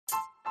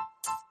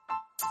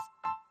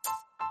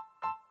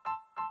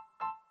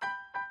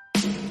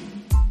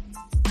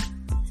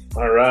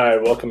All right,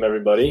 welcome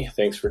everybody.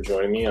 Thanks for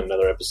joining me on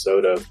another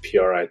episode of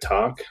PRI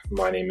Talk.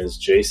 My name is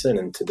Jason,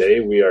 and today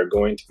we are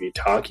going to be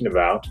talking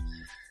about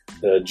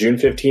the June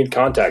 15th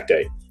contact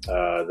day,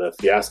 the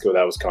fiasco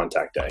that was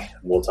contact day.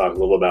 We'll talk a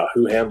little about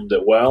who handled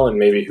it well and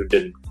maybe who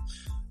didn't.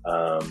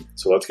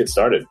 So let's get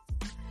started.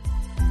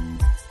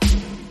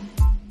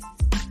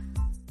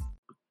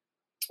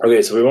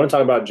 Okay, so we want to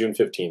talk about June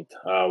 15th.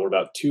 We're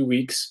about 2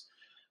 weeks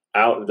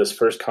out of this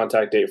first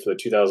contact date for the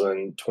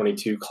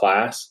 2022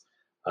 class.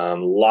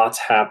 Lots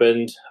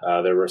happened.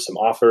 There were some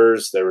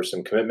offers, there were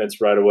some commitments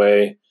right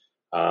away,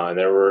 and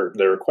there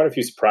were quite a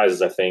few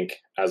surprises, I think,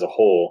 as a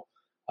whole,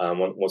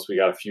 once we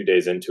got a few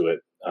days into it.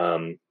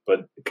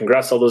 But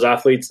congrats to all those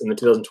athletes in the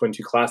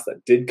 2022 class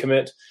that did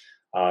commit.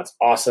 It's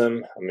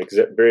awesome. I'm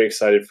very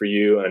excited for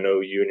you. I know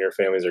you and your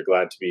families are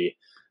glad to be,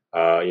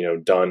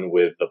 done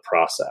with the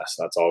process.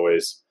 That's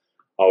always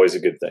a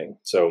good thing.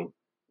 So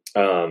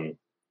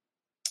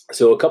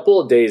a couple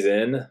of days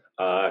in,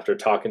 after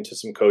talking to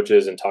some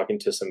coaches and talking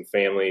to some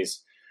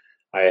families,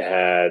 I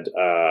had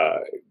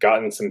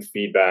gotten some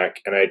feedback,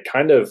 and I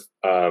kind of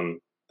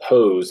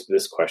posed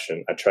this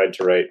question. I tried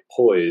to write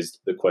poised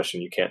the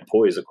question. You can't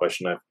poise a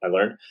question, I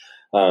learned.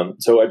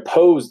 So I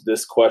posed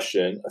this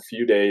question a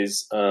few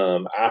days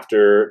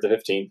after the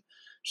 15th,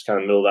 just kind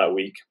of middle of that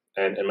week.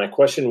 And my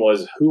question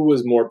was, who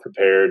was more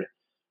prepared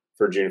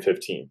for June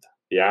 15th,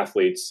 the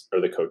athletes or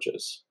the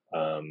coaches?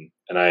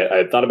 And I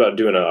had thought about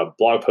doing a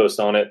blog post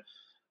on it,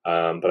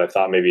 but I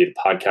thought maybe the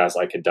podcast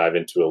I could dive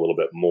into a little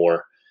bit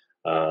more.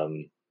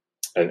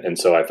 And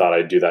so I thought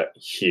I'd do that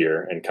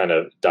here and kind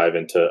of dive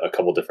into a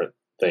couple different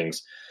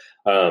things.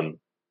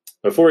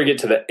 Before we get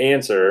to the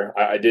answer,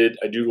 I do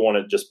want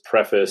to just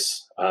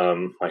preface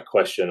my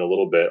question a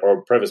little bit,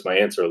 or preface my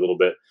answer a little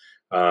bit,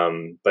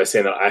 by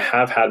saying that I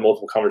have had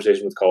multiple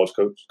conversations with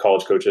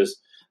college coaches,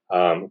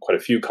 quite a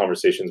few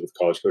conversations with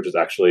college coaches,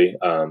 actually,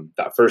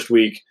 that first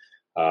week,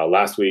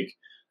 last week,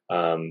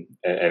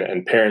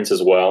 and parents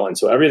as well. And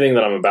so everything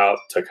that I'm about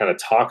to kind of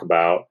talk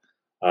about,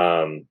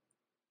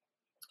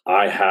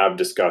 I have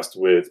discussed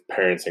with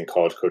parents and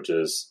college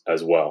coaches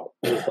as well.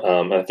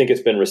 I think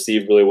it's been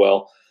received really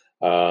well,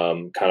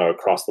 kind of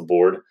across the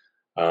board.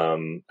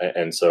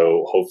 And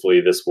so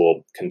hopefully this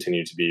will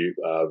continue to be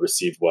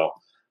received well.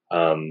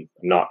 I'm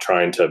not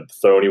trying to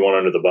throw anyone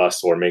under the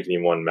bus or make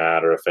anyone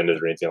mad or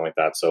offended or anything like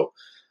that. So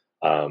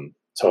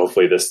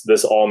hopefully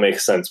this all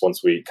makes sense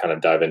once we kind of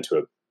dive into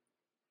it.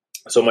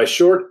 So my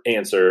short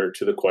answer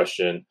to the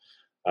question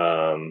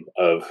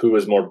of who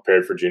is more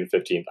prepared for June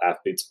 15th,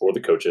 athletes or the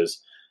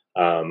coaches,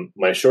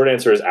 my short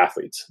answer is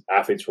athletes.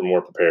 Athletes were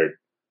more prepared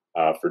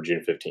for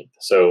June 15th.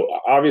 So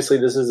obviously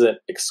this isn't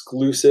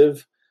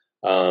exclusive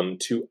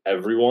to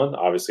everyone.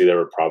 Obviously there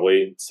were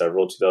probably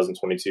several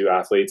 2022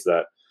 athletes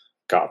that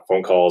got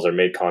phone calls or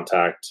made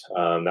contact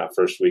that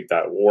first week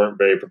that weren't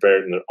very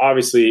prepared. And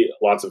obviously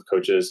lots of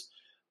coaches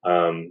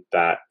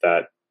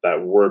that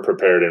were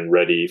prepared and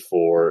ready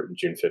for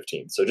June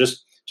 15th. So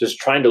just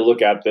trying to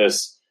look at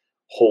this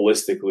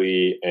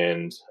holistically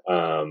and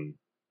kind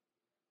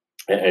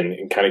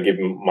of give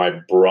my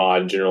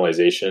broad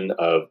generalization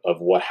of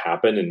what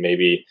happened and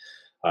maybe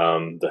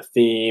the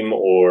theme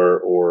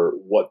or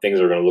what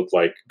things are going to look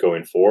like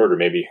going forward, or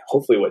maybe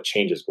hopefully what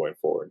changes going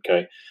forward.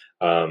 Okay.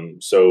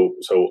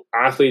 So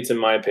athletes, in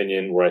my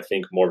opinion, were, I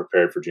think, more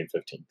prepared for June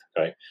 15th.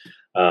 Okay.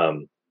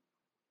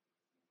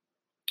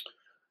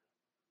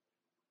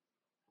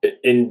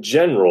 In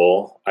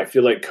general, I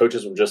feel like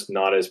coaches were just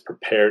not as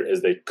prepared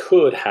as they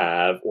could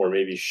have or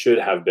maybe should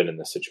have been in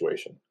this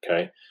situation.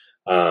 Okay.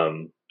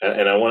 And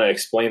I want to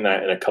explain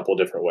that in a couple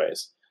different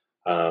ways.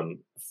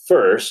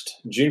 First,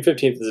 June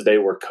 15th is a day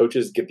where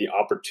coaches get the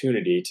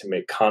opportunity to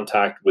make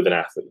contact with an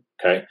athlete.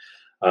 Okay.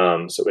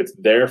 So it's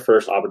their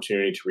first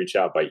opportunity to reach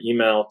out by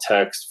email,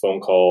 text, phone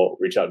call,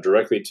 reach out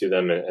directly to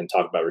them and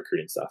talk about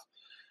recruiting stuff.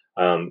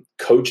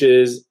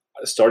 Coaches,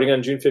 starting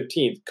on June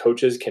 15th,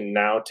 coaches can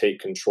now take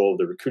control of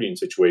the recruiting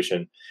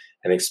situation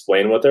and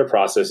explain what their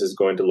process is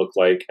going to look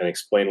like and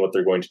explain what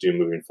they're going to do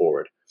moving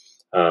forward.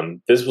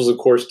 This was, of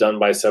course, done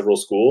by several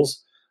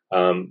schools,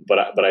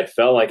 but I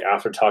felt like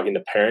after talking to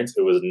parents,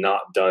 it was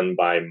not done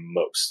by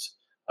most,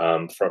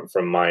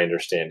 from my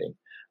understanding.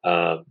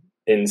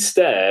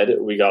 Instead,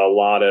 we got a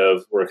lot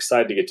of, we're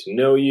excited to get to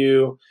know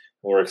you.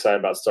 We're excited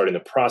about starting the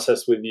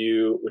process with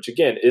you, which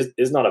again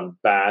is not a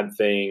bad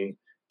thing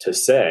to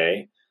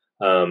say.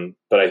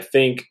 But I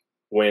think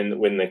when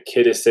the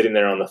kid is sitting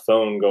there on the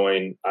phone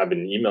going, I've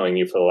been emailing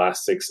you for the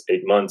last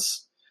 6-8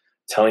 months,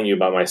 telling you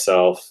about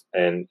myself,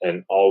 and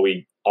all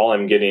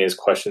I'm getting is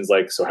questions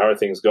like, so how are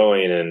things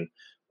going? And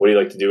what do you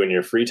like to do in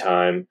your free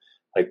time?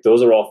 Like,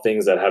 those are all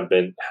things that have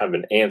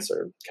been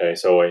answered. Okay.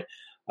 So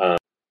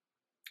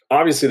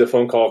obviously the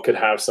phone call could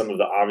have some of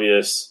the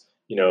obvious,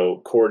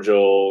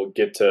 cordial,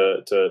 get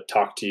to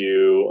talk to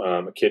you,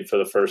 a kid for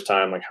the first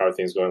time, like, how are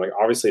things going? Like,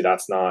 obviously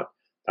that's not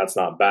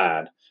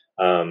bad.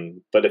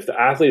 But if the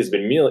athlete has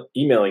been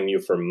emailing you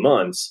for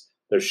months,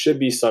 there should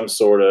be some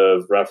sort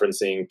of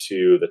referencing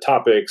to the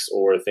topics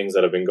or things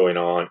that have been going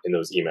on in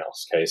those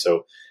emails. Okay.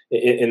 So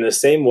in the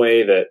same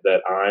way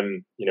that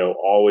I'm,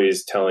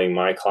 always telling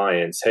my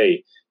clients,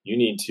 hey, you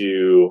need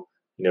to,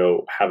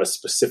 have a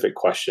specific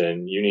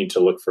question. You need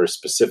to look for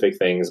specific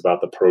things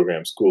about the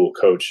program, school,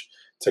 coach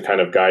to kind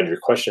of guide your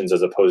questions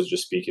as opposed to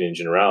just speaking in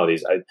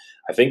generalities.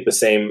 I think the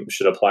same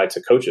should apply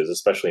to coaches,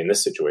 especially in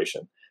this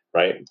situation,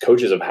 right?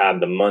 Coaches have had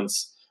the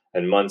months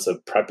and months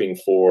of prepping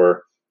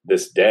for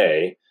this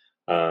day.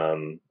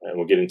 And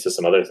we'll get into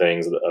some other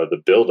things,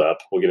 the buildup.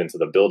 We'll get into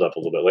the buildup a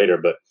little bit later,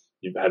 but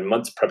you've had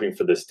months prepping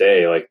for this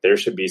day. Like there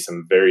should be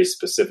some very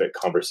specific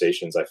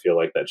conversations I feel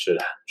like that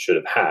should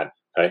have had.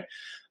 Okay.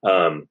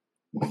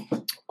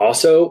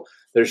 Also,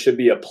 there should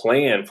be a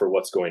plan for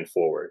what's going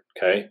forward.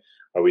 Okay.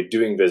 Are we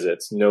doing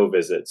visits? No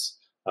visits?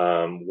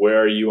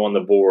 Where are you on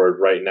the board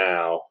right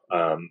now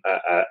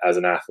as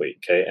an athlete?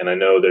 Okay. And I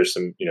know there's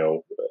some,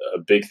 a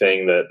big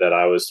thing that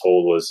I was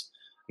told was,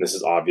 and this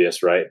is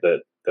obvious, right?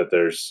 That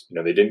there's,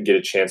 they didn't get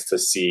a chance to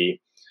see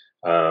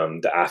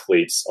the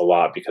athletes a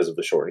lot because of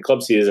the shortened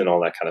club season,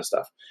 all that kind of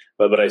stuff.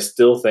 But I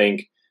still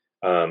think,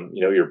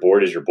 your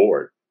board is your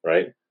board,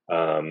 right?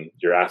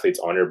 Your athletes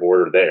on your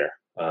board are there.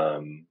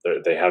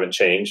 They haven't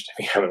changed.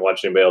 If you haven't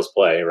watched anybody else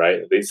play,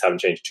 right? They just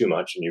haven't changed too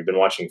much, and you've been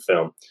watching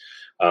film.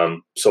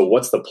 So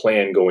what's the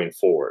plan going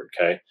forward?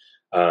 Okay.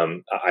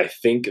 I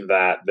think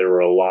that there were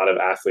a lot of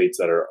athletes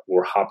that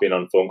were hopping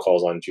on phone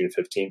calls on June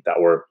 15th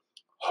that were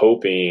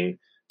hoping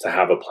to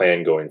have a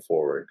plan going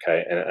forward.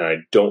 Okay. And I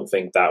don't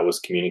think that was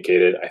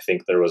communicated. I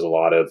think there was a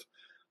lot of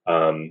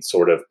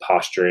sort of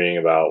posturing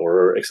about,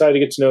 we're excited to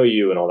get to know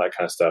you and all that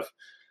kind of stuff.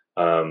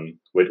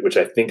 Which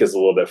I think is a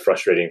little bit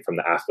frustrating from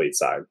the athlete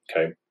side.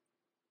 Okay.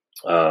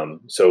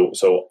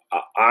 So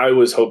I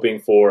was hoping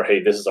for,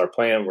 hey, this is our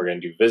plan. We're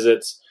going to do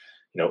visits,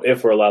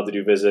 if we're allowed to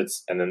do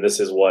visits. And then this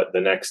is what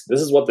the next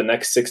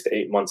 6 to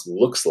 8 months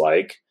looks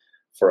like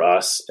for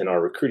us in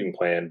our recruiting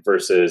plan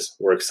versus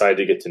we're excited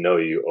to get to know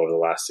you over the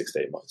last 6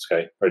 to 8 months.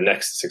 Okay. Or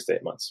next 6 to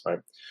 8 months. Right.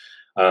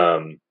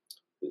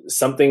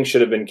 Something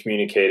should have been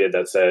communicated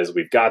that says,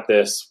 we've got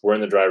this, we're in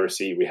the driver's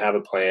seat. We have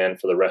a plan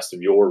for the rest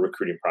of your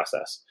recruiting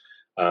process.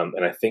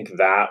 And I think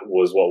that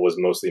was what was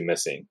mostly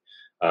missing.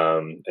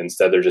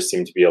 Instead, there just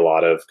seemed to be a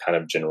lot of kind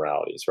of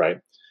generalities, right?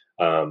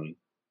 Now,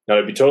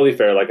 to be totally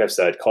fair, like I've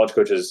said, college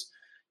coaches,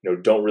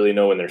 don't really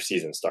know when their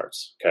season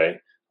starts. Okay.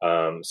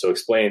 So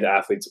explaining to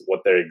athletes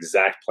what their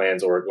exact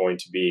plans are going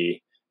to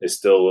be is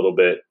still a little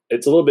bit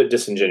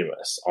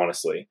disingenuous,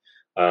 honestly.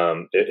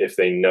 If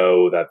they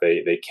know that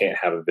they can't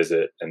have a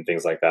visit and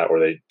things like that, or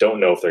they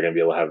don't know if they're going to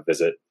be able to have a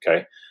visit.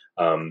 Okay.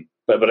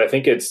 But I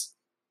think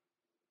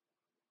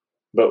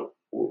but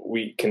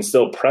we can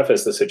still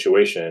preface the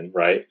situation,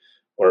 right?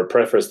 Or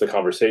preface the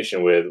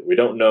conversation with, we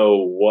don't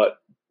know what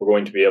we're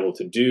going to be able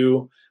to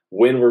do,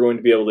 when we're going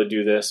to be able to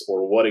do this,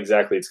 or what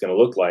exactly it's going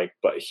to look like.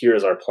 But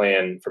here's our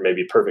plan for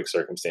maybe perfect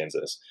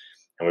circumstances.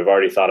 And we've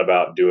already thought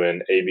about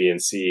doing A, B,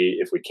 and C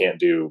if we can't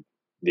do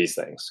these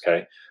things.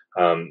 Okay.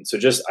 So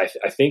just,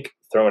 I think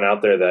throwing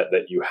out there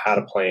that you had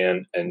a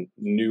plan and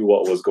knew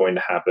what was going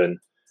to happen.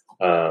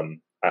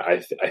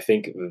 I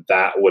think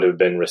that would have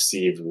been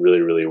received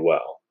really, really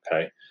well.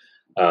 Okay.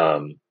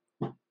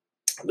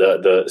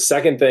 The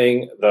second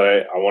thing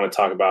that I want to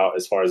talk about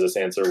as far as this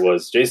answer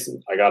was,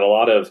 Jason, I got a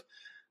lot of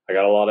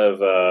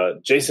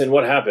Jason,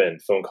 what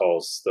happened? Phone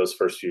calls those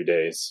first few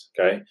days.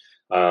 Okay.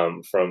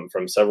 From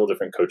several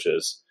different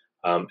coaches.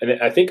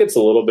 And I think it's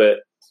a little bit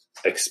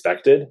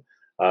expected,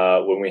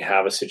 when we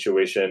have a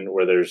situation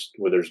where there's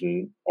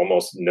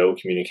almost no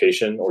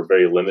communication or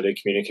very limited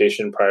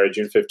communication prior to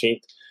June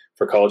 15th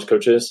for college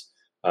coaches.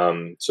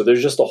 So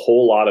there's just a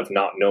whole lot of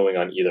not knowing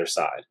on either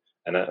side.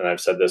 And I've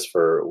said this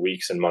for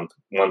weeks and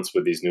months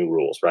with these new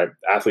rules, right?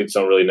 Athletes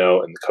don't really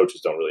know and the coaches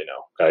don't really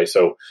know. Okay.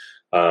 So,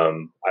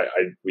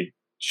 we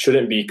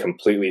shouldn't be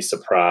completely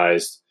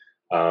surprised,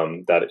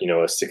 that,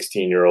 a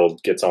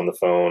 16-year-old gets on the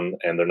phone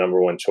and their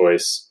number one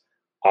choice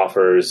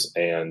offers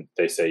and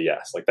they say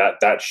yes. Like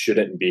that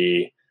shouldn't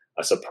be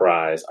a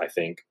surprise, I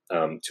think,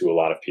 to a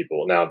lot of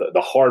people. Now,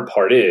 the hard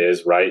part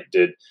is, right,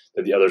 did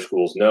the other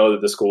schools know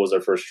that the school was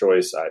their first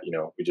choice?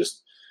 We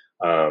just,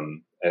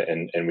 and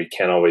we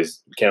can't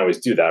always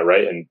do that,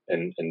 right?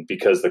 And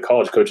because the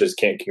college coaches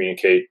can't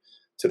communicate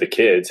to the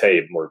kids,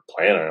 hey, we're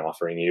planning on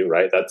offering you,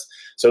 right?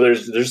 So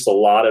there's just a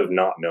lot of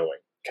not knowing.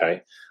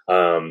 Okay.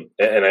 And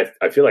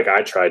I feel like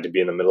I tried to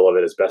be in the middle of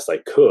it as best I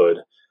could.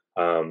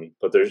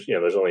 But there's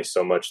only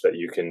so much that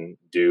you can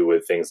do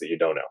with things that you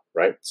don't know.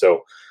 Right.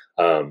 So,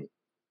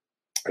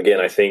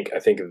 again, I think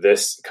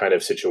this kind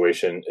of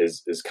situation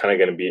is kind of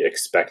going to be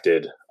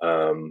expected,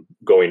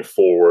 going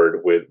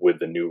forward with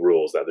the new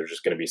rules, that there's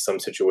just going to be some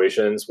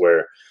situations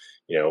where,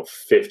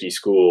 50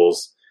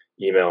 schools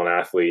email an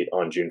athlete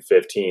on June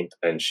 15th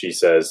and she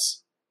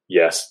says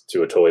yes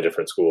to a totally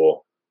different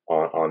school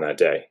on that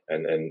day.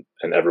 And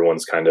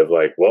everyone's kind of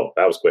like, well,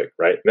 that was quick.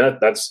 Right. And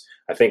that's,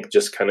 I think,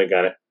 just kind of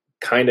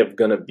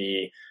going to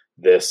be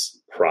this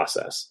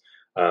process.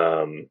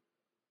 For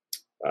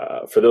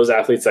those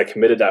athletes that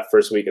committed that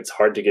first week, it's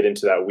hard to get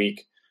into that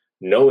week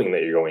knowing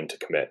that you're going to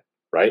commit,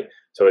 right?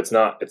 So it's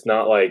not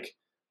like,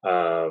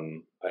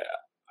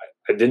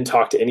 I didn't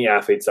talk to any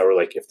athletes that were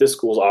like, if this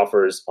school's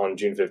offers on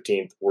June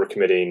 15th, we're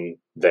committing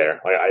there.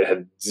 I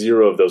had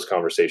zero of those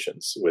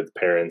conversations with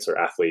parents or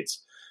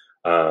athletes.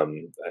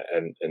 And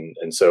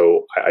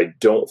so I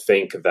don't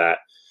think that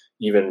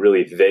even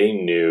really they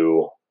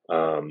knew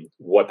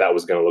what that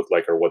was going to look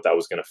like or what that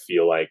was going to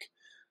feel like.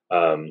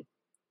 I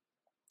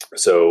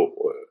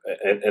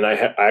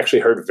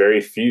actually heard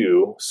very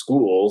few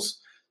schools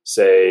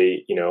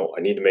say,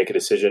 I need to make a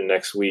decision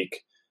next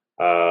week.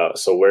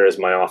 So where is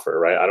my offer,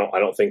 right? I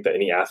don't think that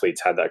any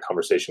athletes had that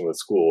conversation with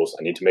schools.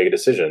 I need to make a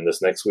decision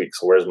this next week.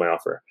 So where's my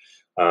offer?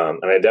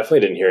 And I definitely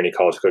didn't hear any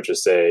college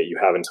coaches say you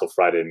have until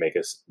Friday to make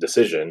a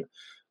decision.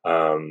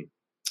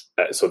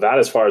 So that,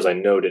 as far as I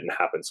know, didn't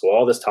happen. So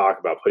all this talk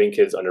about putting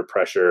kids under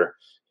pressure,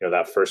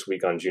 that first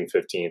week on June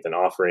 15th and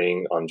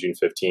offering on June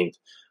 15th,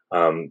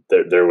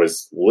 there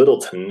was little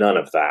to none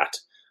of that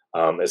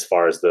as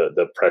far as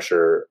the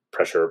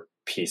pressure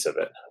piece of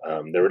it.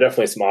 There were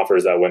definitely some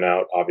offers that went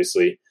out,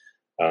 obviously,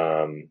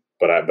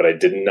 but I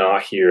did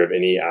not hear of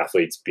any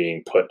athletes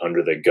being put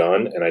under the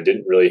gun, and I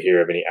didn't really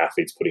hear of any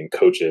athletes putting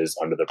coaches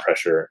under the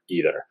pressure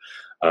either.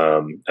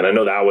 And I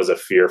know that was a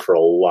fear for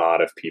a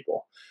lot of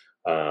people.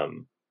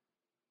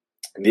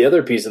 The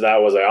other piece of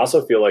that was I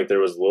also feel like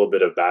there was a little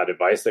bit of bad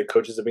advice that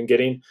coaches have been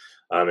getting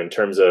in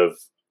terms of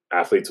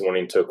athletes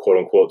wanting to quote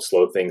unquote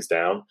slow things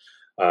down.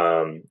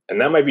 And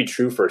that might be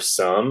true for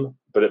some,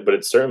 but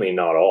it's certainly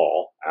not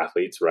all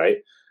athletes, right?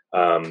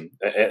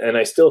 And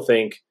I still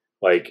think,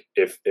 like,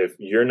 if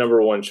your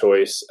number one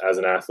choice as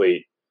an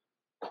athlete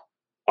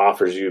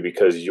offers you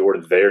because you're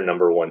their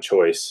number one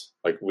choice,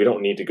 like, we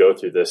don't need to go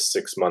through this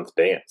 6-month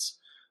dance.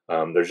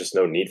 There's just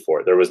no need for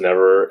it. There was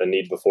never a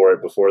need before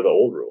the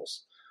old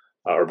rules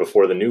or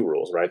before the new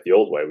rules, right? The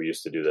old way we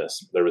used to do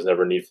this. There was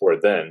never a need for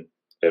it then.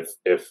 If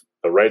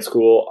the right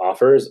school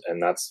offers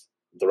and that's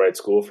the right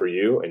school for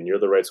you and you're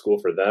the right school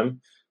for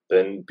them,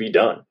 then be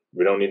done.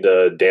 We don't need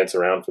to dance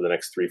around for the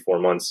next 3-4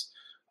 months,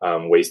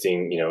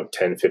 wasting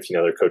 10, 15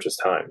 other coaches'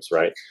 times,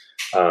 right?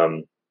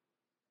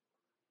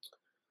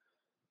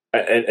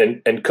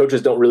 And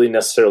coaches don't really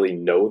necessarily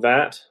know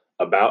that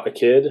about a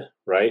kid,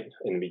 right,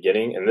 in the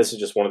beginning. And this is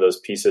just one of those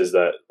pieces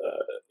that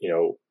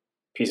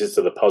pieces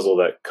to the puzzle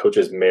that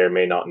coaches may or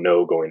may not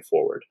know going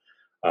forward.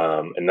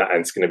 And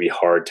it's going to be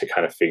hard to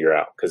kind of figure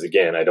out, because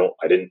again, I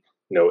didn't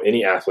know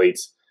any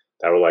athletes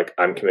that were like,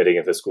 I'm committing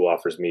if the school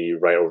offers me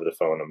right over the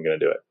phone, I'm going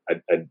to do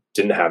it. I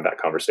didn't have that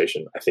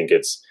conversation. I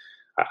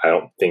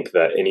don't think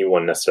that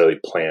anyone necessarily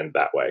planned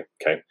that way.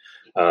 Okay.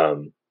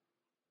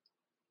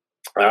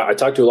 I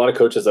talked to a lot of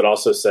coaches that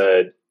also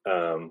said,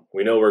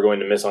 we know we're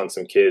going to miss on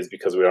some kids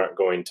because we aren't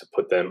going to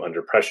put them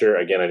under pressure.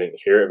 Again, I didn't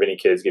hear of any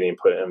kids getting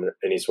put under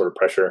any sort of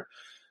pressure.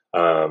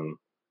 I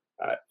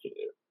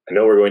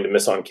know we're going to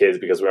miss on kids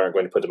because we aren't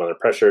going to put them under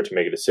pressure to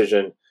make a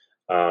decision.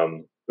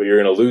 But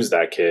you're going to lose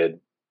that kid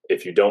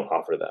if you don't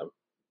offer them,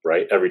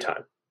 right? Every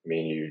time. I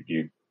mean,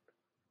 you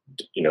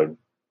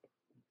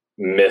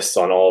miss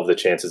on all of the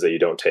chances that you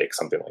don't take,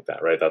 something like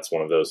that, right? That's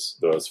one of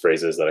those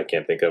phrases that I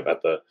can't think of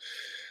at the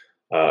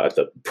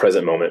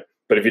present moment.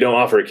 But if you don't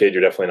offer a kid,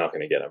 you're definitely not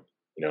going to get him,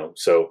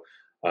 So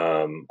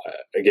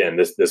again,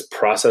 this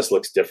process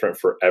looks different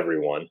for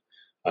everyone.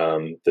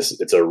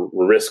 It's a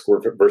risk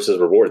versus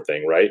reward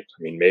thing, right? I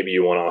mean, maybe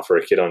you want to offer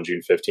a kid on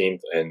June 15th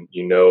and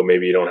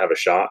maybe you don't have a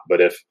shot,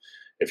 but if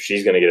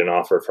she's going to get an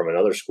offer from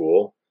another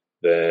school,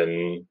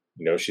 then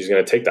she's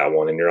going to take that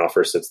one and your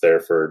offer sits there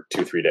for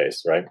 2-3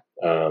 days, right?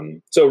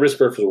 So risk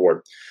versus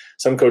reward.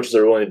 Some coaches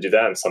are willing to do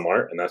that and some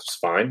aren't, and that's just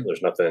fine.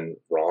 There's nothing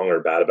wrong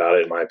or bad about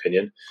it, in my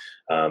opinion.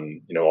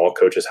 All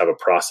coaches have a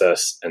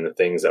process and the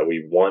things that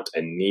we want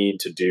and need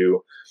to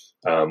do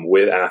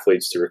with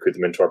athletes to recruit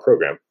them into our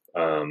program.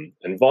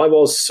 And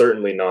volleyball is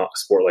certainly not a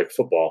sport like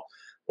football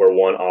where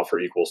one offer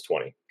equals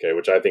 20, okay,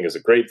 which I think is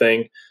a great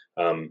thing.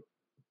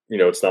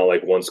 It's not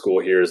like one school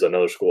hears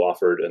another school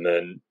offered and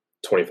then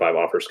 25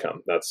 offers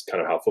come. That's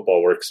kind of how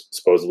football works,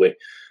 supposedly,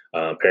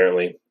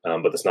 apparently,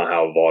 but that's not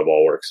how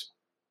volleyball works.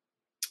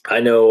 I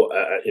know,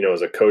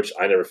 as a coach,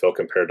 I never felt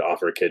compared to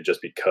offer a kid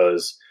just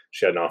because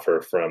she had an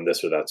offer from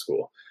this or that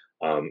school.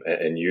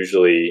 And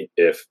usually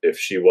if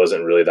she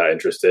wasn't really that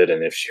interested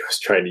and if she was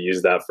trying to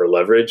use that for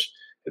leverage,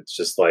 it's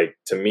just like,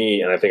 to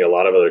me, and I think a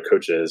lot of other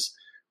coaches,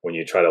 when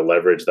you try to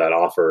leverage that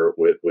offer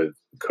with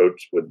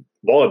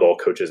volleyball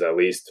coaches, at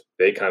least,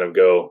 they kind of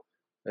go,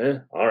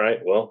 all right,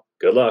 well,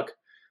 good luck.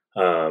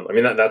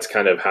 That's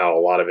kind of how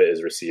a lot of it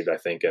is received, I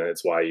think, and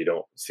it's why you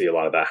don't see a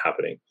lot of that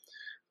happening.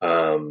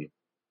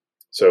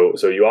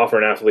 So you offer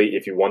an athlete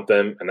if you want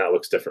them, and that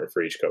looks different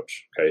for each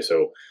coach. Okay,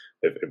 so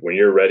if when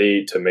you're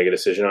ready to make a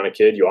decision on a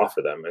kid, you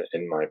offer them,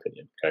 in my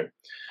opinion. Okay.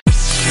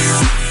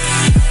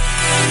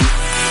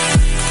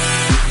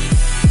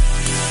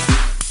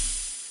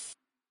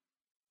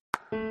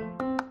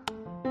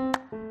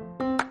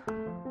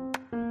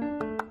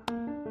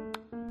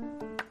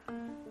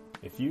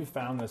 If you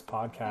found this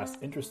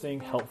podcast interesting,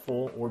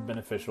 helpful, or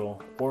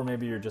beneficial, or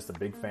maybe you're just a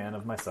big fan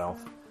of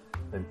myself,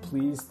 then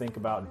please think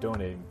about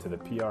donating to the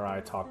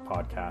PRI Talk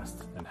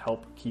podcast and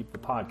help keep the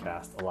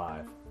podcast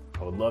alive.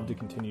 I would love to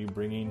continue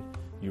bringing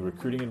you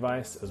recruiting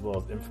advice as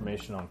well as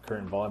information on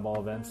current volleyball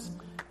events,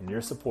 and your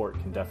support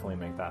can definitely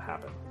make that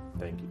happen.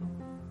 Thank you.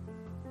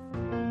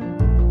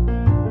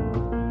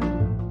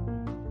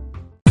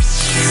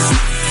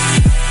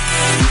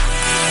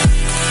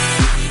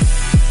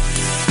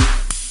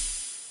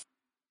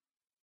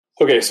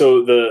 Okay,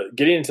 so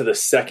getting into the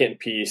second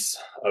piece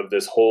of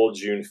this whole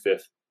June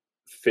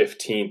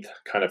 15th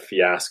kind of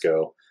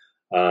fiasco,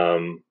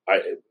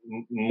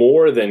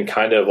 more than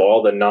kind of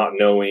all the not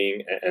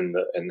knowing and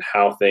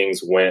how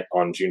things went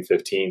on June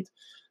 15th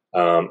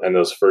and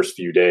those first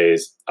few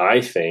days, I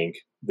think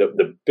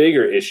the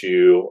bigger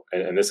issue,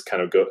 and this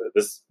kind of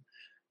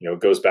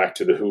goes back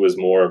to the who was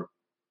more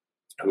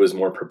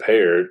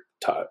prepared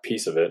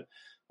piece of it.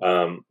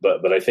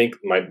 But I think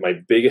my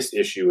biggest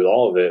issue with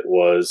all of it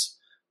was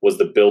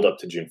the build up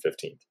to June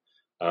 15th.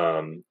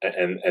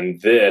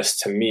 And this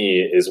to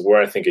me is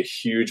where I think a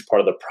huge part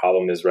of the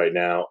problem is right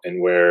now,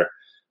 and where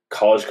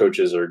college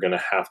coaches are going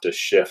to have to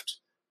shift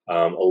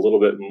a little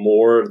bit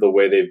more of the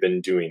way they've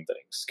been doing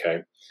things.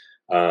 Okay.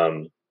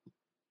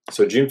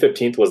 So June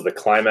 15th was the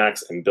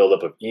climax and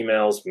buildup of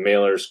emails,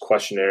 mailers,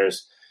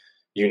 questionnaires,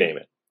 you name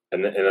it.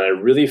 And I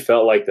really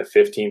felt like the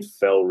 15th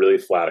fell really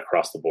flat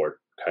across the board.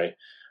 Okay.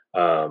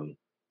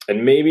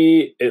 And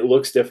maybe it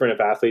looks different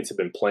if athletes have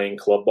been playing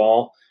club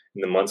ball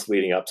in the months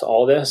leading up to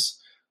all this.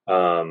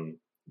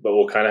 But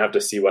we'll kind of have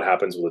to see what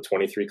happens with the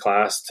 23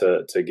 class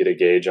to get a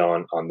gauge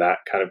on that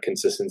kind of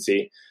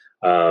consistency.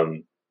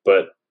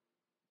 But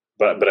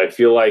I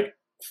feel like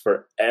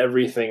for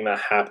everything that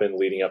happened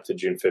leading up to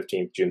June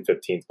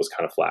 15th was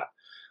kind of flat.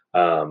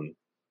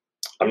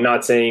 I'm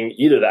not saying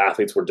either the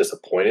athletes were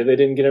disappointed they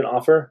didn't get an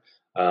offer.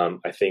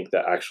 I think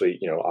that actually,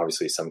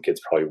 obviously some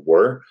kids probably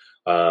were.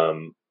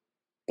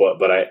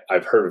 But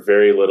I've heard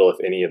very little, if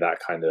any, of that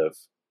kind of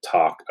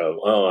talk of,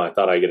 oh, I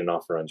thought I'd get an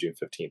offer on June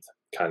 15th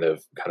kind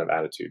of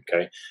attitude.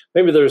 Okay.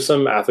 Maybe there's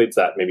some athletes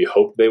that maybe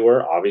hoped they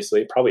were.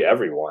 Obviously, probably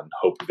everyone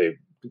hoped they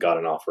got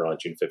an offer on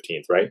June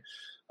 15th, right?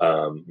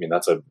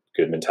 That's a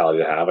good mentality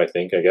to have, I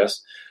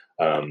guess.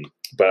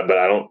 But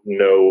I don't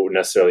know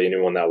necessarily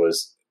anyone that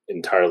was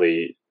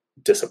entirely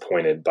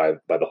disappointed by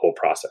the whole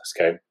process.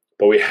 Okay.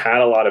 But we had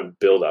a lot of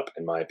buildup,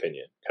 in my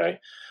opinion. Okay.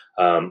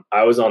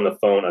 I was on the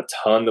phone a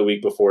ton the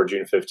week before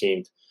June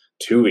 15th.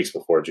 2 weeks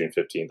before June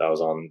 15th, I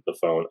was on the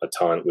phone a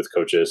ton with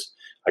coaches.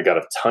 I got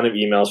a ton of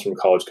emails from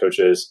college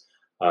coaches.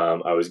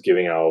 I was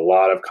giving out a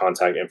lot of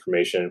contact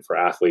information for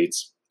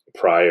athletes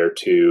prior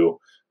to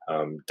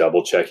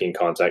double checking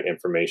contact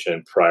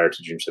information prior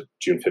to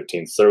June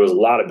 15th. So there was a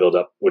lot of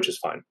buildup, which is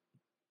fine.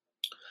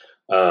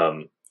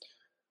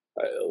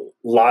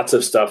 Lots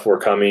of stuff were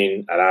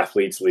coming at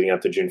athletes leading up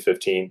to June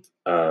 15th.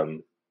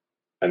 And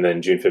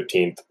then June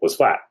 15th was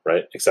flat,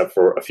 right? Except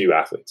for a few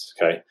athletes.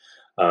 Okay.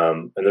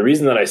 And the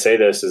reason that I say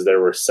this is there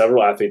were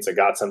several athletes that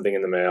got something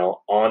in the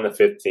mail on the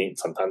 15th,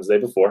 sometimes the day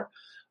before.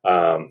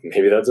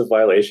 Maybe that's a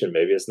violation.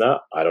 Maybe it's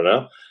not. I don't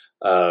know.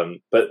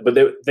 But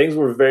things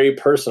were very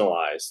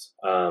personalized.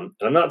 And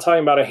I'm not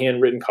talking about a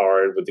handwritten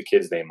card with the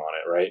kid's name on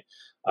it,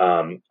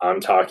 right?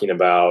 I'm talking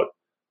about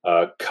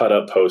a cut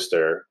up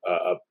poster,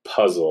 a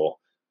puzzle,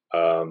 I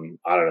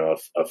don't know,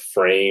 a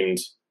framed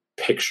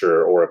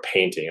picture or a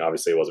painting.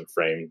 Obviously it wasn't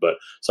framed, but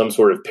some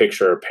sort of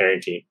picture or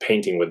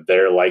painting with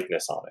their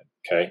likeness on it.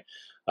 Okay.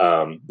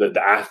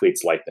 The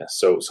athlete's likeness.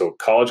 So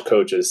college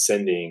coaches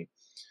sending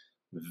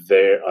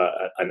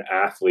an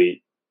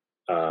athlete,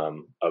 a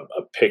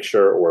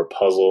picture or a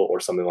puzzle or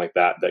something like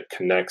that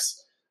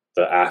connects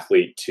the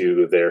athlete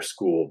to their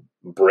school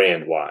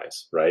brand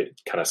wise, right?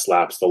 Kind of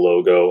slaps the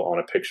logo on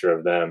a picture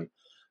of them.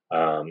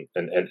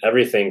 And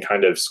everything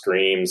kind of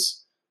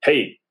screams,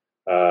 hey,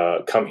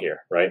 come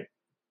here. Right.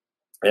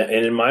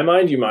 And in my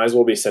mind, you might as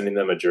well be sending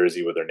them a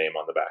jersey with their name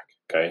on the back.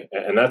 Okay.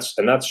 And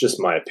that's just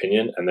my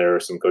opinion. And there are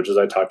some coaches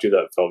I talked to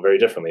that felt very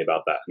differently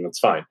about that. And that's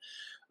fine.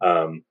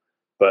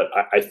 But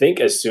I think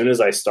as soon as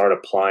I start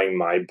applying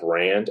my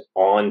brand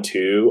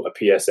onto a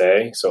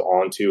PSA, so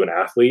onto an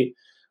athlete,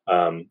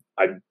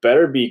 I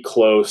better be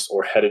close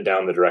or headed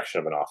down the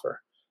direction of an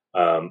offer.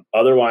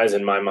 Otherwise,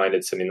 in my mind,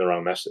 it's sending the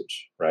wrong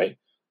message. Right.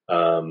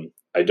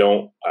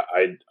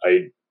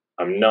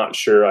 I'm not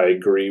sure I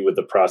agree with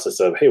the process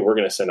of, hey, we're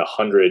going to send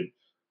 100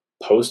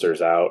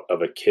 posters out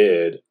of a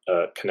kid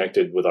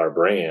connected with our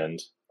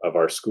brand of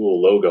our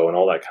school logo and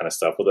all that kind of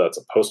stuff, whether that's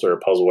a poster or a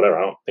puzzle, whatever.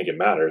 I don't think it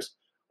matters,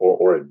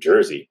 or a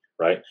jersey,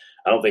 right?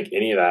 I don't think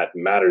any of that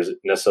matters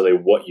necessarily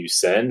what you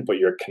send, but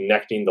you're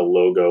connecting the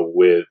logo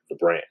with the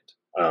brand,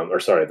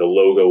 the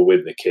logo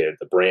with the kid,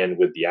 the brand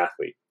with the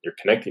athlete. You're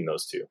connecting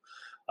those two.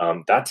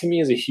 That to me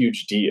is a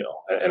huge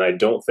deal. And I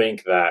don't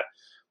think that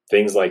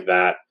things like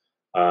that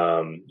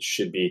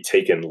should be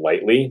taken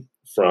lightly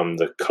from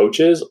the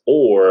coaches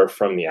or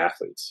from the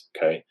athletes.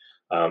 Okay.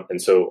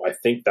 And so I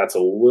think that's a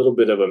little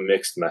bit of a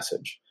mixed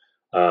message.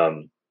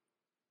 And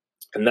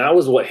that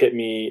was what hit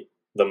me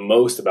the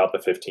most about the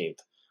 15th,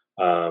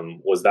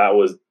 was that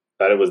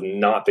it was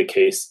not the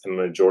case in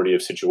the majority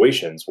of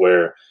situations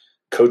where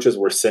coaches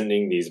were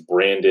sending these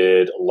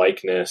branded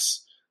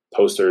likeness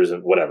posters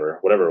and whatever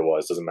it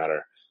was, doesn't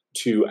matter,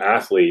 to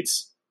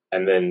athletes,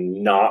 and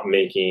then not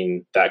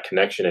making that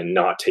connection and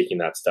not taking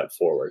that step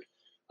forward.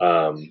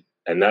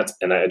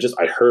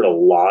 I heard a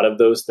lot of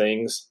those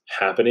things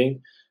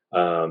happening.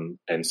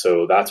 And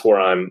so that's where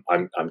I'm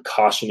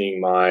cautioning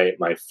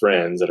my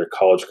friends that are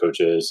college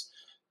coaches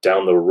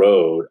down the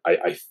road.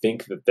 I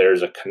think that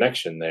there's a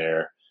connection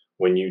there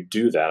when you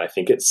do that. I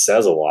think it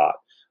says a lot,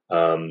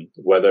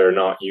 whether or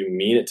not you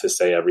mean it to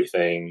say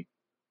everything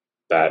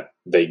that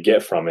they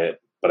get from it,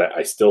 but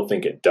I still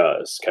think it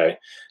does. Okay.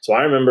 So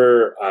I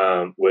remember,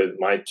 with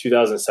my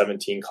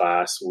 2017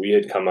 class, we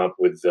had come up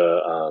with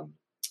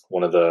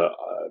one of the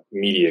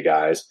media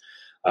guys,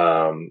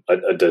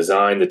 a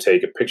design to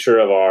take a picture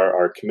of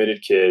our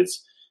committed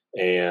kids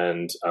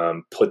and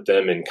put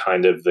them in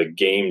kind of the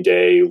game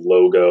day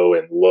logo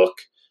and look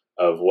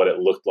of what it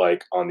looked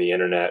like on the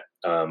internet,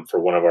 for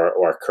one of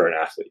our current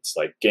athletes,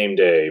 like game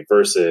day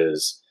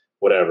versus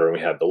whatever. And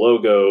we had the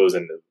logos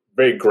and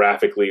very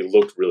graphically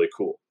looked really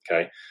cool.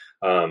 Okay.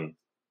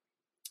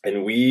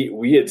 And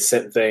we had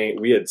sent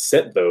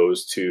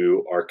those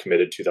to our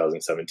committed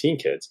 2017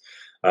 kids.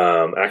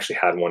 I actually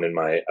had one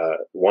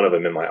of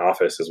them in my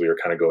office as we were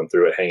kind of going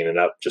through it, hanging it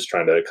up, just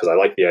trying to, because I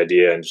like the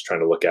idea and just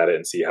trying to look at it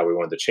and see how we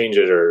wanted to change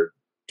it or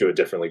do it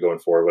differently going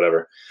forward,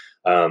 whatever.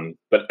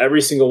 But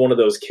every single one of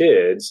those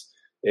kids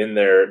in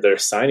their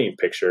signing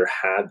picture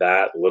had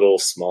that little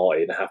small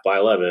 8.5 by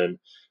 11,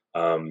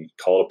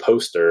 called a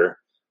poster,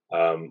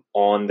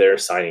 on their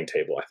signing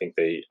table. I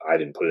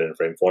didn't put it in a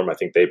frame form. I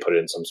think they put it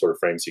in some sort of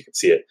frame so you could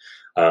see it.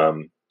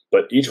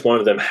 But each one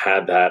of them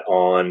had that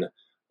on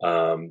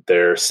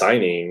their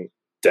signing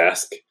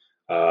desk,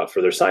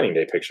 for their signing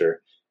day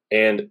picture.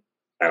 And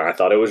I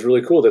thought it was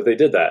really cool that they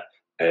did that.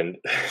 And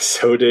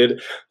so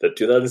did the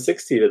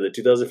 2016 and the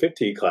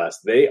 2015 class.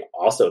 They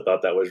also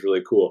thought that was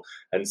really cool.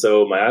 And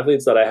so my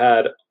athletes that I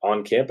had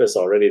on campus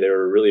already, they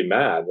were really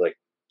mad. Like,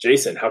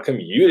 Jason, how come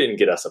you didn't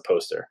get us a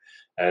poster?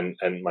 And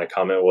my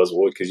comment was,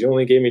 well, because you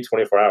only gave me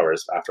 24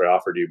 hours after I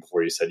offered you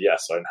before you said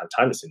yes. So I didn't have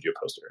time to send you a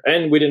poster.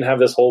 And we didn't have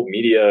this whole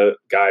media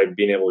guy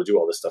being able to do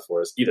all this stuff for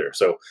us either.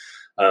 So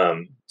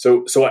I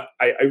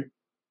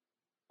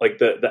like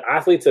the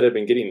athletes that have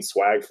been getting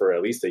swag for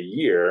at least a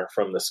year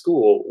from the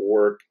school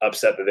were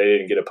upset that they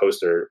didn't get a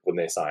poster when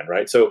they signed.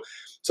 Right. So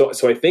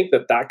I think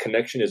that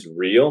connection is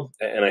real.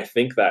 And I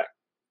think that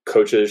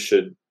coaches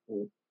should,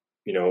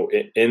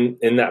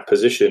 in that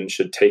position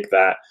should take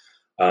that,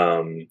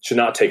 should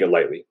not take it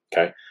lightly.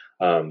 Okay.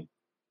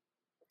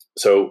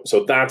 So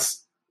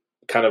that's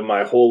kind of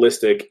my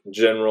holistic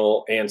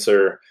general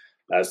answer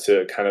as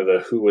to kind of the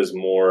who was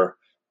more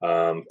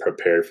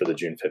prepared for the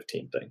June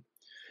 15th thing.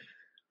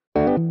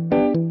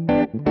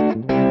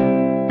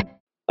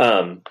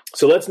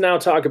 So let's now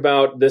talk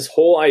about this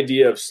whole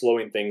idea of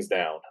slowing things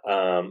down.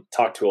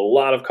 Talk to a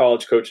lot of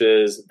college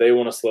coaches. They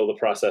want to slow the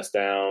process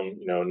down,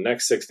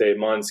 next 6 to 8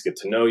 months, get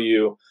to know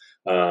you,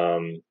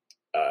 and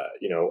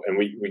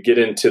we get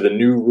into the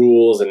new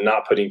rules and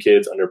not putting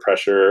kids under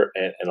pressure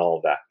and all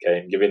of that. Okay.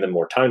 And giving them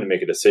more time to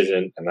make a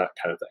decision and that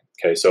kind of thing.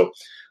 Okay. So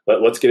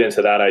let's get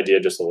into that idea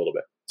just a little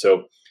bit.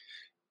 So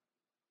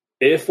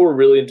if we're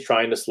really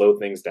trying to slow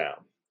things down,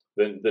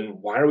 then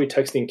why are we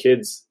texting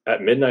kids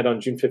at midnight on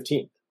June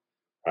 15th?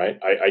 Right.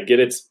 I get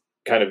it's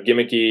kind of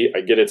gimmicky.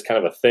 I get it's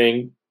kind of a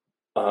thing.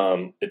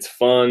 It's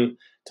fun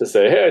to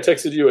say, hey, I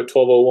texted you at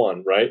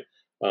 12:01. Right.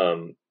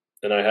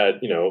 And I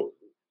had,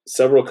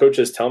 several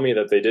coaches tell me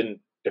that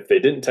if they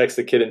didn't text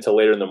the kid until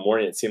later in the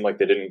morning, it seemed like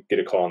they didn't get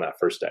a call on that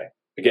first day.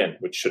 Again,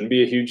 which shouldn't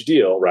be a huge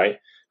deal, right?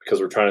 Because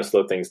we're trying to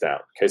slow things down.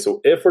 Okay. So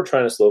if we're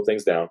trying to slow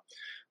things down,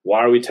 why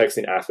are we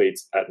texting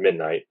athletes at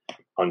midnight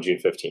on June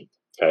 15th?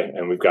 Okay.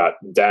 And we've got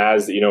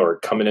dads that, are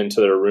coming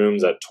into their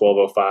rooms at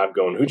 12:05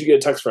 going, who'd you get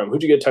a text from?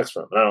 Who'd you get a text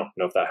from? And I don't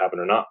know if that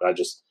happened or not, but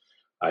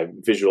I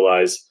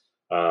visualize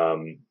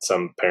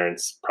some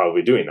parents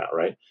probably doing that,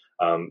 right?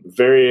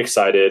 Very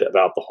excited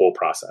about the whole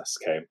process.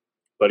 Okay.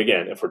 But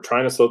again, if we're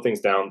trying to slow things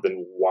down,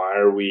 then why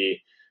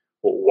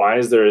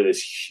is there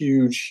this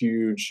huge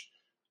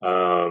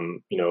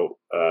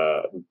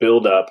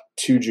build up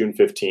to June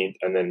 15th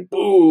and then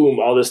boom,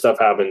 all this stuff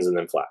happens and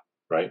then flat,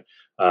 right?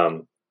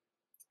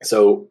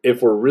 So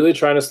if we're really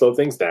trying to slow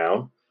things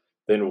down,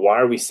 then why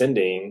are we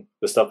sending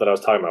the stuff that I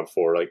was talking about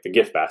before, like the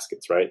gift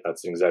baskets, right?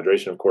 That's an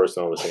exaggeration, of course,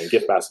 no one's saying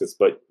gift baskets,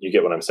 but you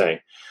get what I'm saying.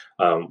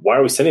 Why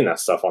are we sending that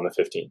stuff on the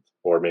 15th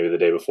or maybe the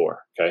day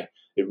before? Okay.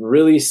 It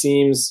really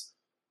seems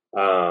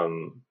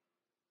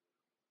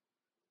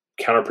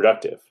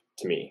counterproductive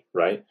to me,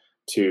 right?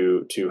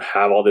 To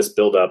have all this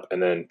build up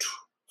and then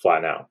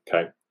flatten out.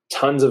 Okay.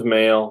 Tons of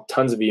mail,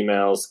 tons of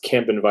emails,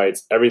 camp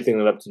invites, everything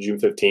led up to June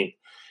 15th.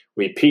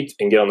 We peaked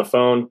and get on the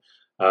phone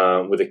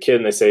with a kid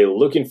and they say,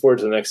 looking forward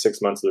to the next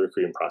 6 months of the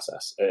recruiting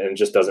process. And it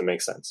just doesn't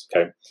make sense.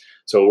 Okay.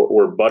 So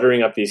we're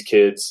buttering up these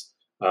kids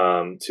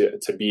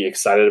to be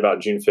excited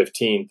about June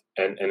 15th.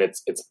 And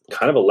it's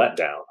kind of a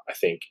letdown, I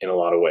think, in a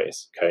lot of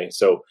ways. Okay.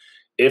 So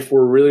if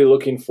we're really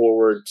looking at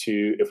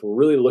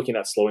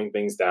slowing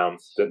things down,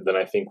 then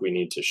I think we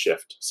need to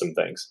shift some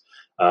things.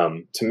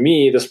 To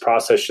me, this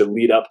process should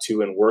lead up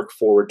to and work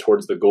forward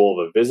towards the goal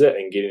of a visit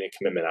and getting a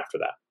commitment after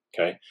that.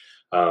 Okay.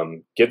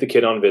 Get the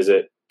kid on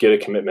visit, get a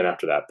commitment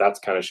after that. That's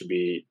kind of should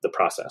be the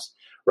process.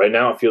 Right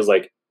now, it feels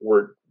like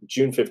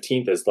June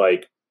 15th is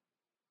like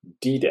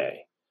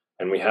D-Day,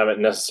 and we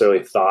haven't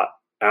necessarily thought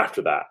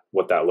after that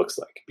what that looks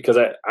like. Because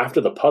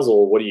after the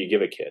puzzle, what do you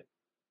give a kid,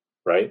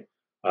 right?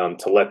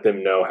 To let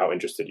them know how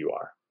interested you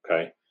are.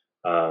 Okay.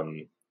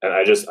 And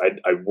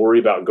I worry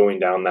about going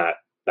down that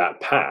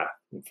path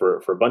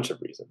for a bunch of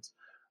reasons.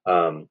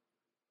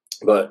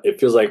 But it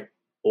feels like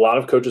a lot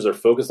of coaches are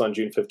focused on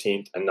June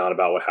 15th and not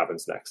about what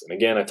happens next. And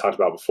again, I talked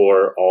about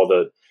before, all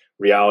the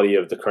reality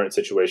of the current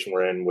situation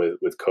we're in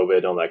with COVID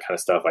and all that kind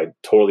of stuff. I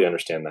totally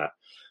understand that.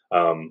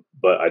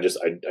 But I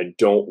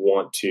don't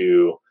want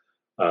to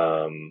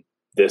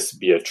this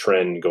be a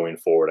trend going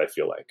forward, I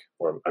feel like,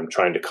 or I'm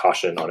trying to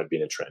caution on it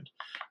being a trend.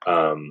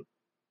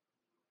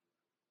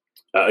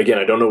 Again,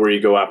 I don't know where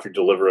you go after you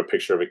deliver a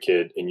picture of a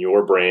kid in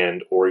your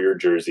brand or your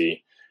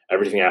jersey.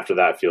 Everything after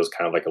that feels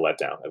kind of like a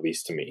letdown, at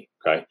least to me.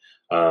 Okay.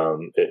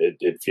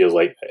 It feels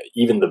like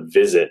even the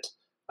visit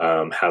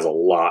has a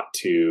lot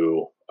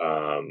to,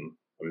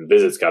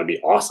 visit's got to be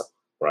awesome,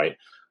 right?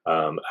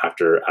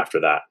 After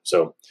that.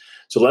 So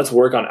let's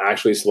work on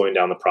actually slowing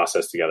down the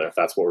process together, if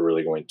that's what we're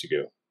really going to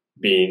do.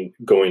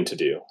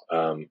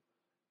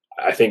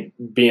 I think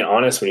being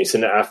honest, when you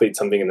send an athlete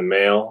something in the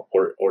mail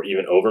or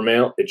even over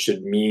mail, it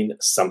should mean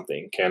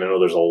something. Okay, I know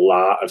there's a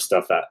lot of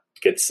stuff that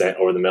gets sent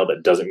over the mail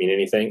that doesn't mean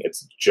anything.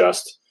 It's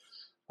just,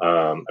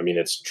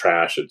 it's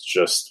trash. It's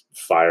just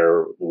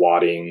fire,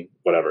 wadding,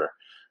 whatever.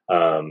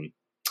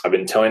 I've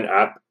been telling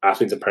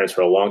athletes and parents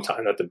for a long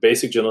time that the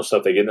basic general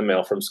stuff they get in the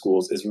mail from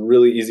schools is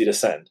really easy to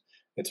send.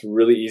 It's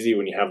really easy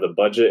when you have the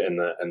budget and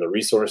the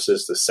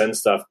resources to send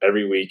stuff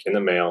every week in the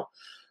mail.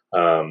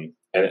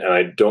 And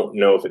I don't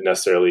know if it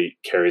necessarily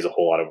carries a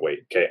whole lot of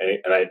weight. Okay.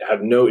 And I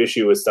have no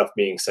issue with stuff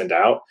being sent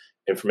out,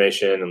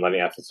 information, and letting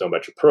athletes know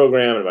about your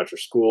program and about your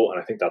school. And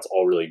I think that's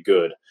all really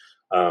good.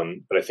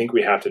 But I think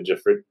we have to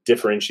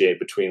differentiate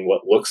between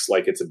what looks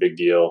like it's a big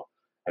deal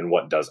and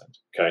what doesn't.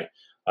 Okay.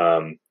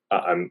 I'm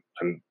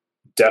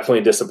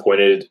definitely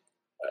disappointed.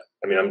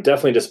 I'm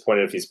definitely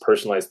disappointed if these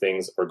personalized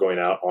things are going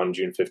out on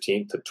June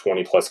 15th to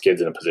 20 plus kids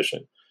in a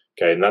position.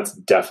 Okay. And that's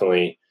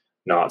definitely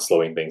not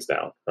slowing things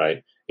down,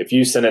 right? If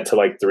you send it to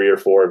like 3 or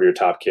 4 of your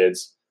top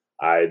kids,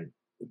 I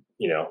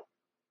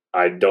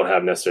don't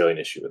have necessarily an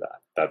issue with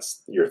that.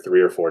 That's your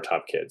 3 or 4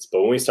 top kids.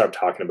 But when we start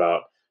talking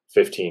about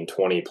 15,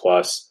 20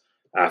 plus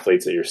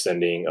athletes that you're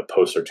sending a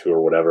poster to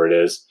or whatever it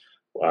is,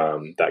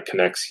 that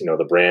connects,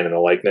 the brand and the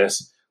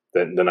likeness,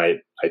 then I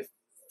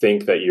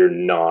think that you're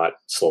not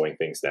slowing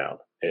things down,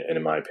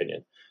 in my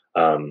opinion.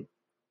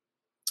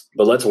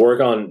 But let's work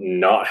on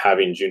not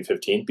having June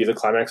 15th be the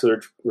climax of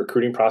the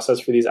recruiting process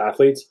for these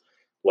athletes.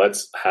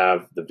 Let's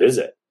have the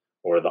visit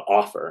or the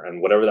offer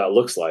and whatever that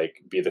looks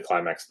like be the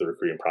climax of the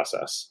recruiting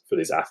process for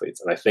these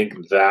athletes. And I think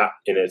that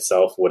in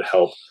itself would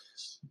help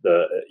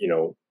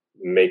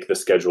make the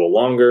schedule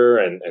longer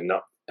and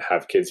not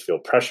have kids feel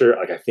pressure.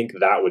 Like, I think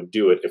that would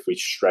do it if we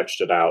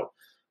stretched it out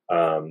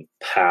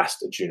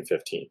past June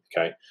 15th.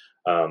 Okay.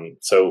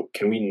 So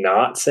can we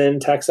not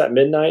send texts at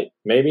midnight?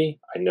 Maybe.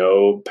 I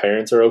know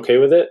parents are okay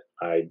with it.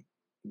 A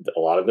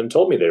lot of them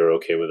told me they were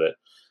okay with it.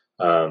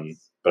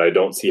 But I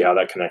don't see how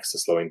that connects to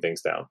slowing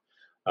things down.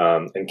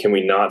 And can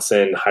we not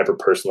send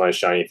hyper-personalized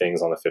shiny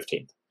things on the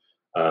 15th?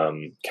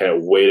 Can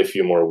it wait a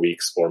few more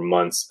weeks or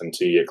months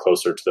until you get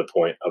closer to the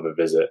point of a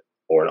visit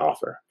or an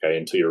offer? Okay,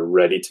 until you're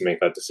ready to make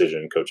that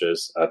decision,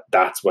 coaches.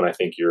 That's when I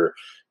think you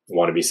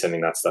want to be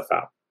sending that stuff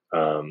out.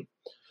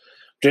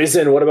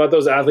 Jason, what about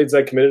those athletes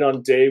that committed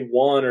on day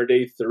 1 or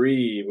day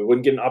 3? We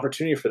wouldn't get an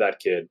opportunity for that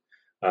kid.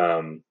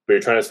 But you're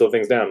trying to slow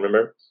things down,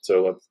 remember?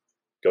 So let's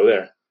go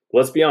there.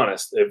 Let's be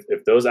honest.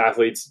 If those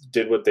athletes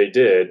did what they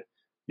did,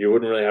 you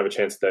wouldn't really have a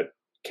chance at that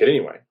kid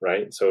anyway,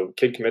 right? So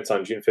kid commits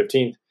on June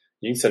 15th,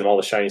 you can send them all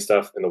the shiny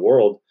stuff in the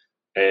world,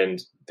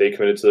 and they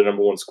committed to the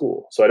number 1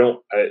 school. So I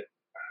don't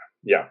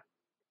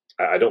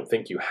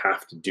think you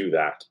have to do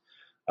that.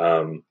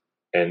 And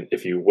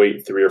if you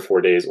wait 3 or 4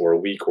 days or a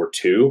week or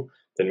 2,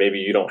 then maybe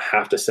you don't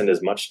have to send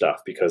as much stuff,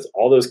 because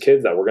all those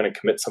kids that were going to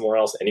commit somewhere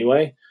else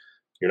anyway,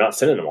 you're not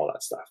sending them all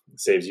that stuff. It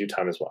saves you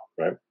time as well,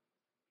 right?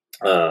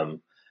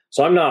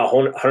 So I'm not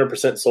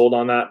 100% sold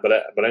on that, but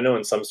I know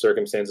in some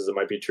circumstances it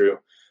might be true.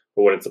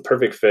 But when it's a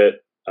perfect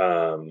fit,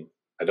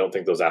 I don't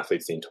think those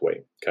athletes need to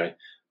wait. Okay,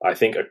 I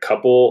think a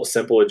couple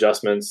simple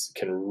adjustments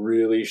can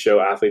really show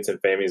athletes and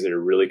families that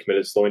are really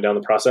committed to slowing down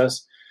the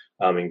process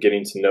and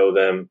getting to know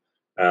them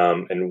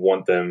and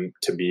want them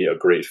to be a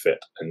great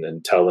fit, and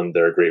then tell them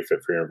they're a great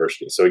fit for your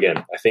university. So again,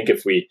 I think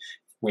if we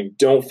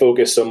don't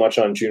focus so much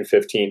on June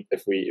 15th,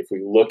 if we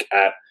look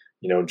at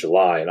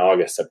July and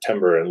August,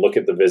 September, and look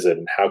at the visit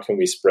and how can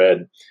we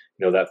spread,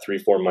 that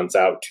 3-4 months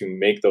out to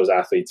make those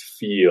athletes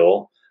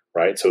feel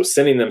right. So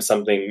sending them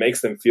something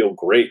makes them feel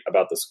great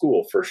about the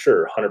school for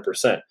sure,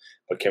 100%.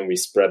 But can we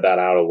spread that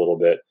out a little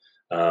bit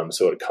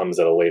so it comes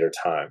at a later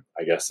time?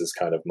 I guess is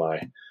kind of my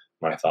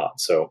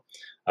thought. So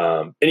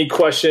Any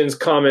questions,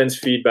 comments,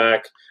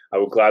 feedback, I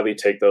will gladly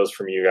take those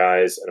from you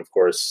guys. And of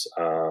course,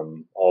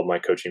 all of my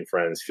coaching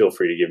friends, feel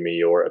free to give me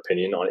your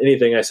opinion on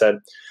anything I said.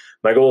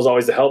 My goal is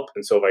always to help.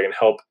 And so if I can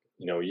help,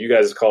 you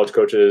guys as college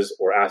coaches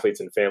or athletes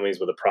and families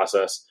with a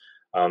process,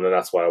 then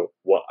that's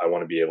what I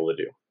want to be able to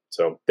do.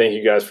 So thank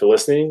you guys for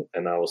listening,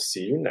 and I will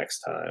see you next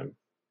time.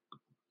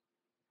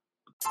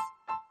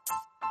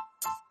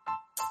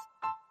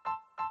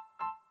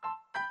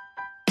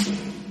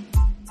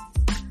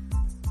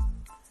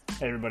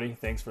 Hey everybody,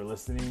 thanks for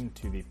listening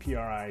to the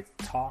PRI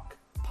Talk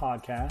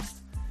podcast.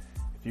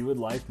 If you would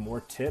like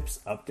more tips,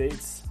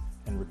 updates,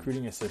 and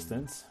recruiting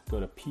assistance, go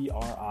to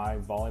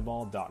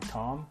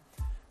privolleyball.com,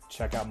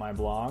 check out my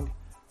blog,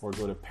 or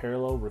go to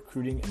Parallel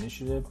Recruiting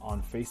Initiative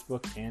on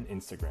Facebook and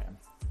Instagram.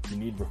 If you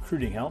need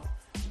recruiting help,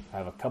 I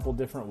have a couple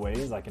different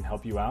ways I can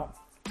help you out.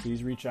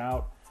 Please reach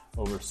out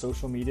over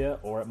social media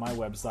or at my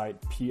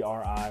website,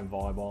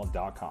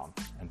 privolleyball.com.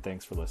 And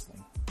thanks for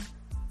listening.